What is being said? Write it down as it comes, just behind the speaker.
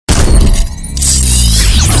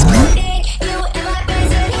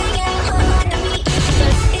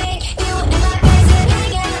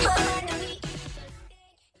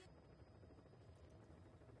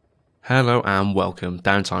Hello and welcome,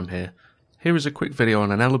 Downtime here. Here is a quick video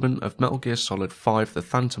on an element of Metal Gear Solid 5 The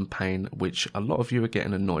Phantom Pain which a lot of you are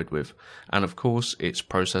getting annoyed with, and of course it's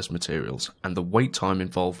processed materials and the wait time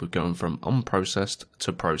involved with going from unprocessed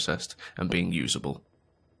to processed and being usable.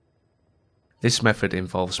 This method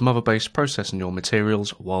involves Mother Base processing your materials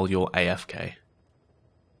while you're AFK.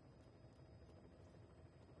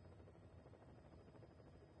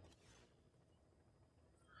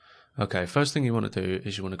 Okay, first thing you want to do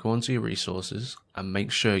is you want to go onto your resources and make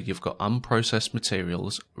sure you've got unprocessed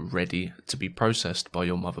materials ready to be processed by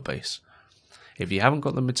your Mother Base. If you haven't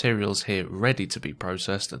got the materials here ready to be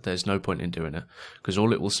processed, there's no point in doing it, because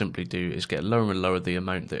all it will simply do is get lower and lower the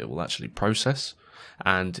amount that it will actually process,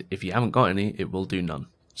 and if you haven't got any, it will do none,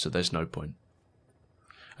 so there's no point.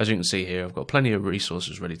 As you can see here, I've got plenty of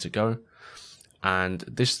resources ready to go, and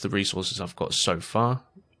this is the resources I've got so far.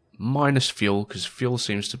 Minus fuel, because fuel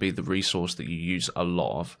seems to be the resource that you use a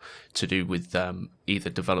lot of to do with either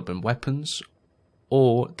developing weapons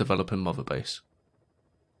or developing Mother Base.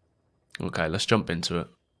 Okay, let's jump into it.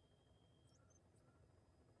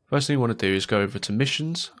 First thing you want to do is go over to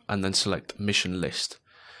missions and then select mission list.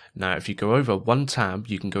 Now if you go over one tab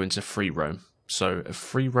you can go into free roam. So a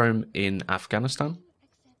free roam in Afghanistan.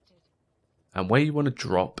 And where you want to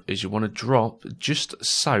drop is you want to drop just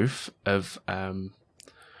south of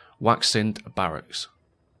Waxhind Barracks.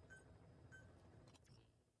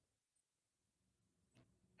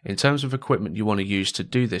 In terms of equipment you want to use to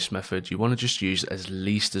do this method, you want to just use as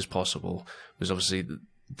least as possible, because obviously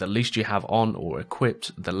the least you have on or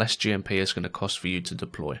equipped, the less GMP is going to cost for you to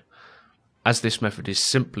deploy. As this method is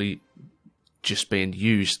simply just being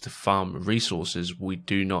used to farm resources, we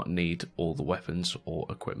do not need all the weapons or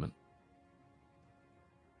equipment.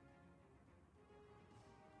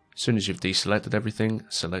 As soon as you've deselected everything,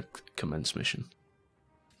 select commence mission.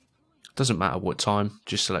 Doesn't matter what time,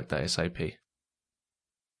 just select ASAP.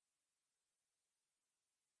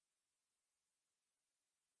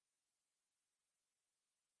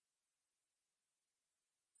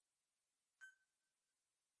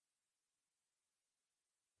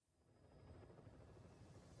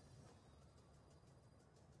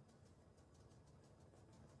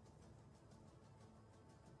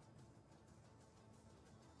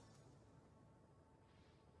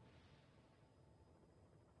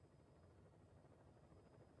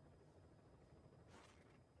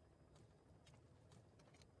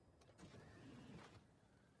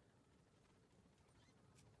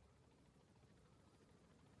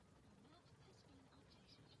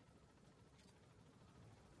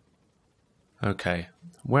 Okay,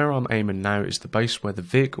 where I'm aiming now is the base where the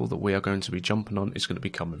vehicle that we are going to be jumping on is going to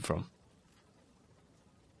be coming from.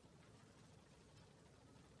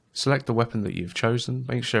 Select the weapon that you've chosen,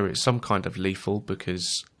 make sure it's some kind of lethal,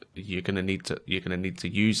 because you're going to need to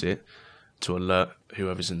use it to alert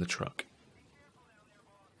whoever's in the truck.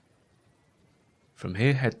 From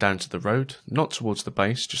here head down to the road, not towards the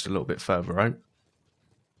base, just a little bit further out.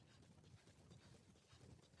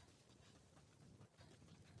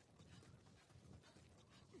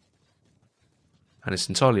 And it's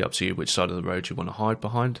entirely up to you which side of the road you want to hide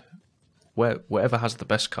behind. Whatever has the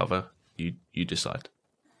best cover, you decide.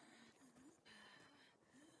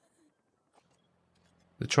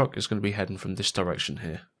 The truck is going to be heading from this direction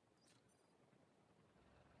here.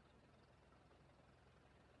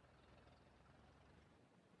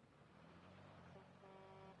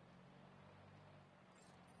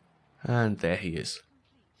 And there he is.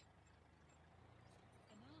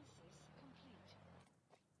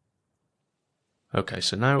 Okay,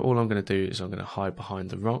 so now all I'm going to do is I'm going to hide behind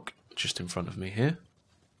the rock just in front of me here.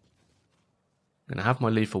 I'm going to have my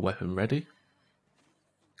lethal weapon ready,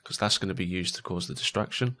 because that's going to be used to cause the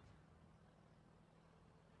distraction.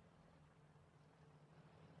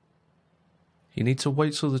 You need to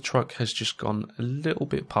wait till the truck has just gone a little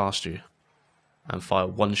bit past you and fire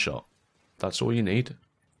one shot. That's all you need.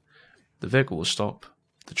 The vehicle will stop,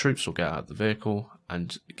 the troops will get out of the vehicle,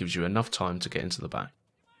 and it gives you enough time to get into the back.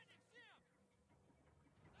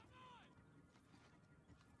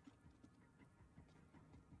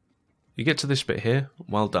 You get to this bit here,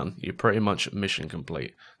 well done, you're pretty much mission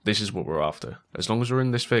complete. This is what we're after. As long as we're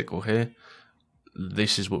in this vehicle here,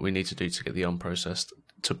 this is what we need to do to get the unprocessed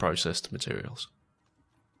to processed materials.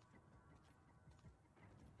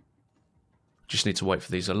 Just need to wait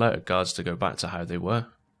for these alerted guards to go back to how they were,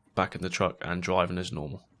 back in the truck and driving as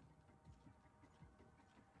normal.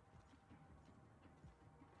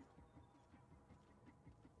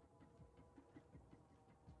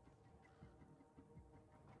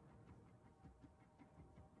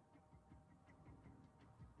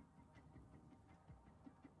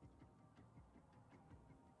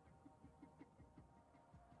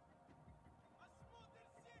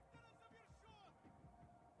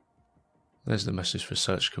 There's the message for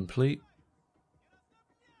search complete.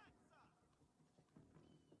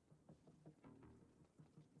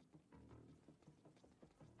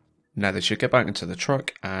 Now they should get back into the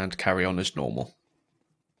truck and carry on as normal.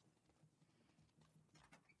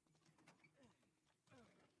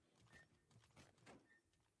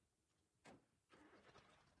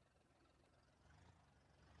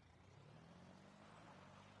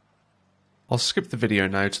 I'll skip the video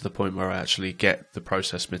now to the point where I actually get the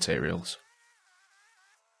processed materials.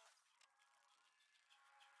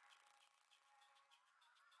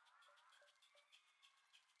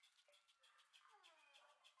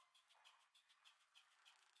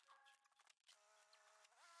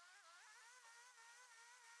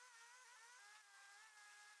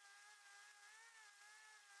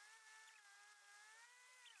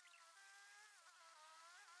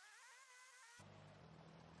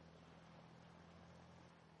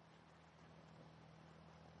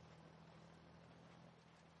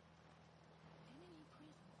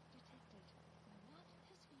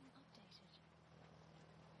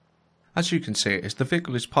 As you can see, as the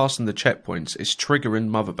vehicle is passing the checkpoints, it's triggering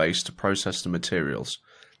Mother Base to process the materials.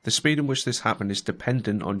 The speed in which this happens is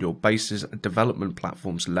dependent on your base's development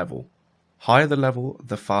platform's level. Higher the level,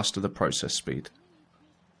 the faster the process speed.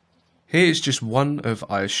 Here is just one of,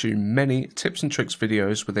 I assume, many tips and tricks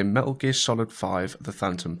videos within Metal Gear Solid 5 The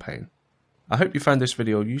Phantom Pain. I hope you found this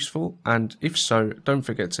video useful, and if so, don't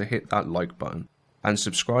forget to hit that like button, and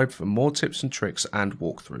subscribe for more tips and tricks and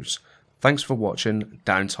walkthroughs. Thanks for watching,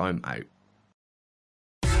 Downtime out.